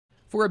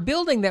For a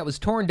building that was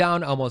torn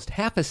down almost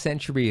half a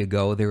century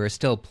ago, there are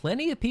still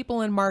plenty of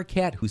people in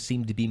Marquette who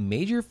seem to be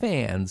major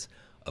fans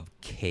of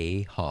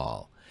Kaye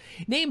Hall.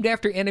 Named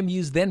after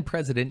NMU's then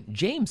president,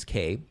 James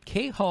Kaye,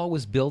 Kaye Hall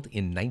was built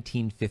in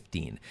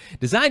 1915.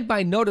 Designed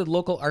by noted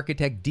local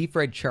architect D.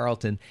 Fred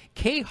Charlton,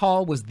 Kaye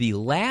Hall was the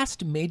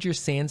last major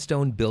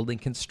sandstone building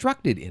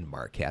constructed in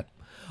Marquette.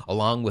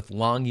 Along with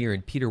Longyear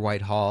and Peter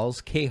White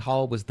Halls, Kaye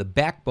Hall was the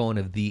backbone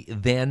of the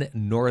then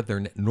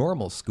Northern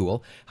Normal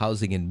School,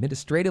 housing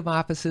administrative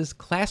offices,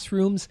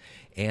 classrooms,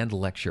 and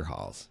lecture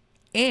halls.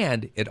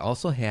 And it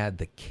also had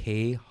the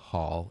Kaye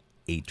Hall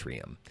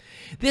atrium.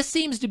 This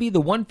seems to be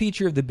the one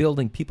feature of the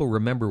building people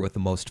remember with the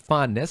most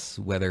fondness,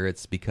 whether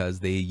it's because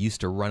they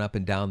used to run up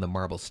and down the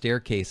marble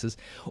staircases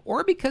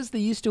or because they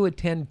used to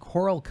attend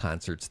choral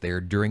concerts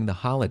there during the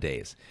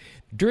holidays.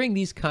 During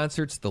these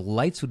concerts, the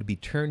lights would be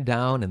turned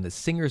down and the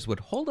singers would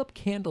hold up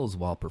candles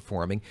while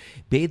performing,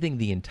 bathing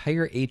the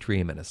entire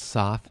atrium in a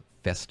soft,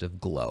 festive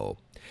glow.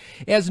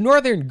 As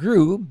Northern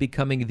grew,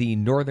 becoming the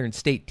Northern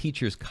State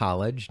Teachers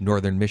College,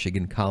 Northern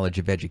Michigan College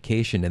of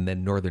Education, and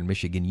then Northern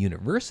Michigan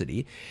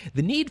University,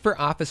 the need for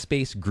office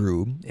space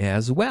grew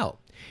as well.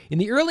 In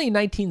the early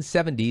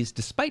 1970s,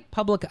 despite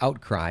public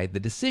outcry, the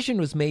decision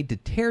was made to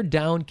tear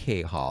down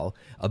Kaye Hall,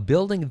 a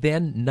building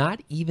then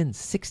not even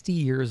 60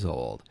 years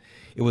old.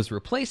 It was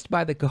replaced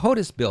by the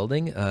Cohodes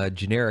building, a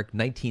generic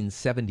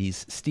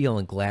 1970s steel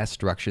and glass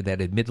structure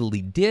that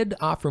admittedly did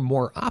offer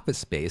more office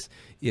space,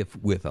 if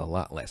with a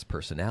lot less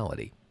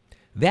personality.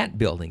 That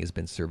building has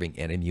been serving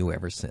NMU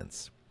ever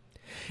since.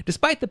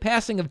 Despite the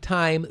passing of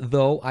time,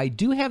 though, I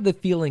do have the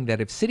feeling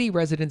that if city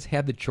residents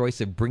had the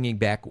choice of bringing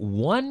back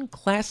one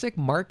classic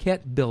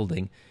Marquette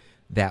building,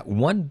 that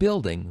one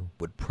building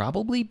would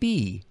probably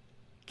be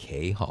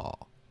Kaye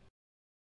Hall.